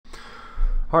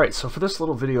Alright, so for this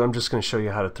little video I'm just going to show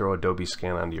you how to throw Adobe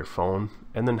Scan onto your phone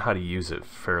and then how to use it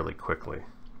fairly quickly.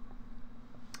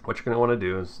 What you're going to want to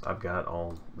do is, I've got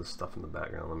all this stuff in the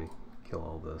background, let me kill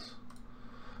all this.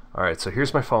 Alright, so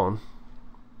here's my phone,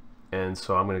 and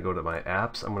so I'm going to go to my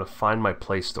apps. I'm going to find my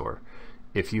Play Store.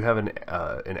 If you have an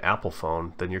Apple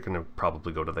phone, then you're going to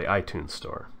probably go to the iTunes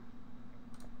Store.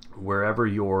 Wherever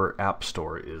your App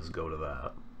Store is, go to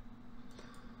that.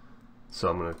 So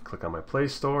I'm going to click on my Play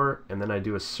Store, and then I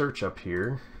do a search up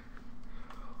here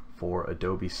for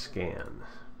Adobe Scan.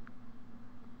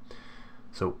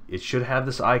 So it should have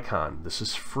this icon. This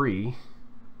is free,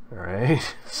 all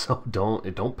right? So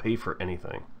don't pay for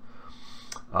anything.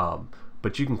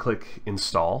 But you can click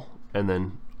Install and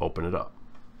then open it up.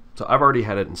 So I've already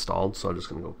had it installed, so I'm just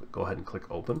going to go ahead and click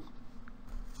Open.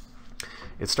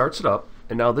 It starts it up,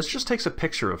 and now this just takes a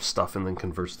picture of stuff and then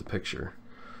converts the picture.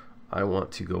 I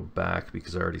want to go back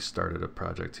because I already started a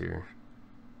project here.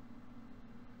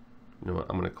 You know what,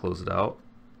 I'm going to close it out,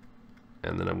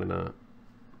 and then I'm going to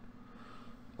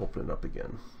open it up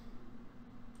again.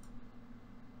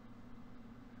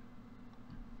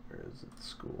 Where is it?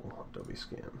 School, Adobe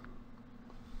Scan.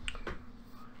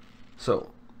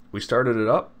 So we started it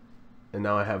up, and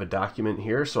now I have a document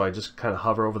here, so I just kind of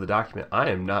hover over the document. I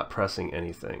am not pressing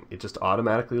anything. It just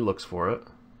automatically looks for it.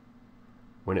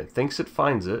 When it thinks it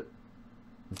finds it,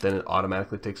 then it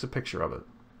automatically takes a picture of it.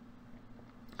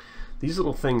 These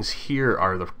little things here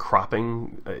are the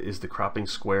cropping, is the cropping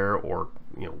square, or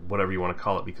whatever you want to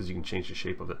call it, because you can change the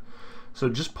shape of it. So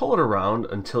just pull it around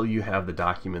until you have the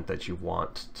document that you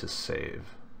want to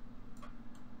save.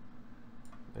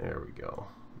 There we go.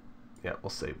 Yeah, we'll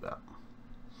save that.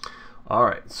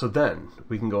 Alright, so then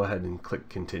we can go ahead and click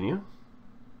Continue.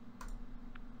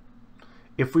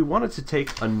 If we wanted to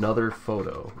take another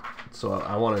photo, so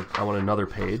I want another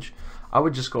page, I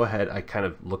would just go ahead, I kind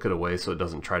of look it away so it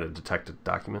doesn't try to detect a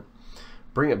document,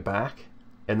 bring it back,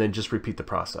 and then just repeat the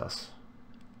process.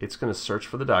 It's going to search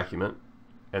for the document,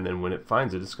 and then when it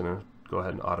finds it, it's going to go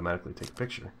ahead and automatically take a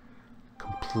picture.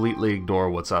 Completely ignore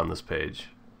what's on this page.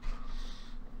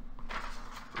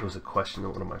 It was a question that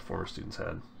one of my former students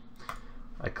had.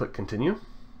 I click Continue.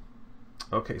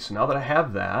 Okay, so now that I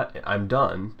have that, I'm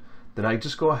done. Then I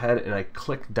just go ahead and I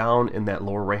click down in that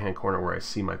lower right hand corner where I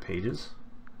see my pages.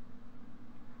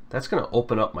 That's going to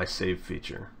open up my save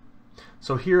feature.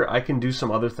 So here I can do some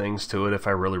other things to it if I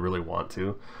really want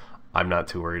to. I'm not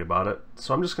too worried about it.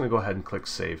 So I'm just going to go ahead and click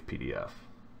Save PDF.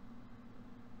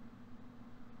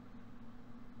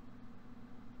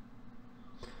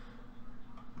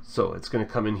 So it's going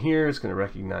to come in here, it's going to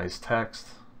recognize text.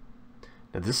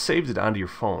 Now this saves it onto your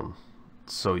phone.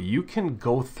 So you can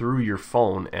go through your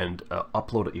phone and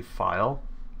upload a file.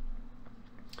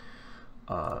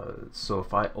 So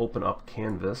if I open up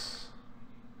Canvas,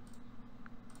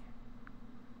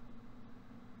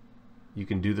 you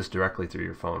can do this directly through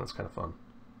your phone. It's kind of fun.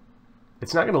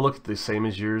 It's not going to look the same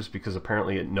as yours because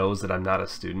apparently it knows that I'm not a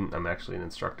student. I'm actually an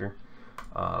instructor.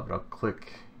 But I'll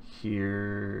click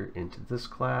here into this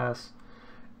class,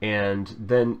 and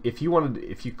then if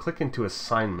you click into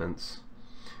assignments,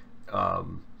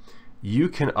 you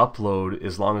can upload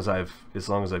as long as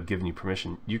I've given you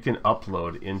permission. You can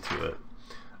upload into it.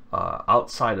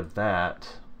 Outside of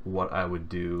that, what I would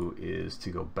do is to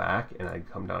go back and I'd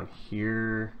come down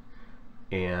here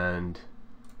and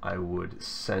I would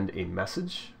send a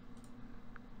message.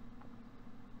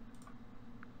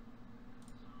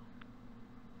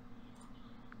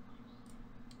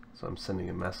 So I'm sending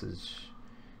a message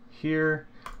here.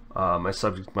 My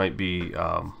subject might be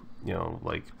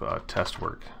test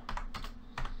work.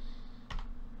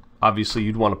 Obviously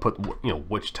you'd want to put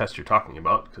which test you're talking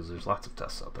about, because there's lots of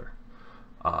tests out there.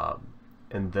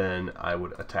 And then I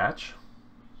would attach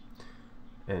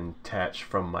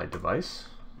from my device.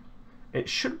 It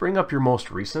should bring up your most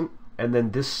recent, and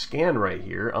then this scan right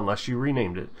here, unless you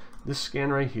renamed it, this scan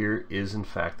right here is in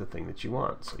fact the thing that you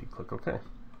want. So you click OK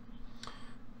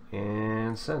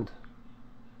and send.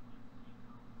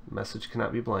 Message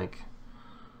cannot be blank.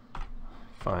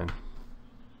 Fine.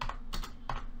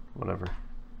 Whatever.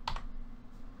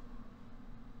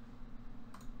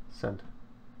 Send.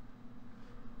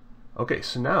 Okay,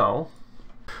 so now,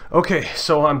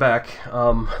 so I'm back.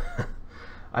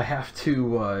 I have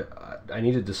to, I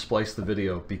needed to splice the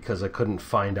video because I couldn't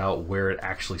find out where it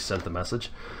actually sent the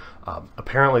message.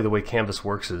 Apparently the way Canvas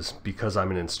works is because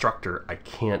I'm an instructor, I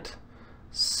can't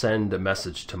send a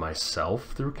message to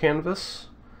myself through Canvas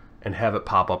and have it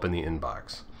pop up in the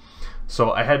inbox.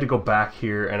 So I had to go back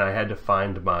here and I had to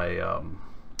find my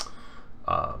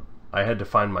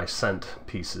sent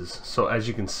pieces. So as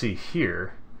you can see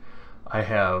here, I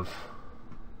have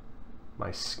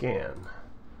my scan.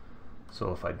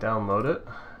 So if I download it,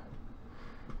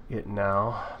 it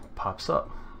now pops up.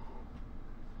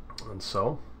 And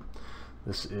so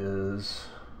this is,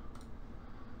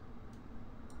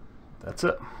 that's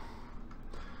it.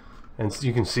 And so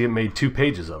you can see it made 2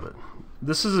 pages of it.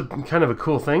 This is kind of a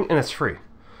cool thing, and it's free.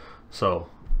 So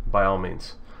by all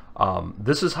means.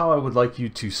 This is how I would like you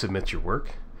to submit your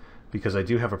work, because I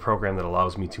do have a program that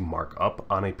allows me to mark up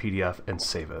on a PDF and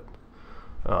save it.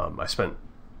 I spent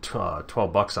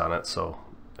 12 bucks on it, so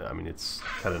I mean it's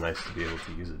kind of nice to be able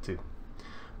to use it too.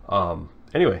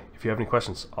 Anyway, if you have any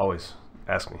questions, always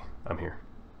ask me. I'm here.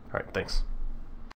 All right, thanks.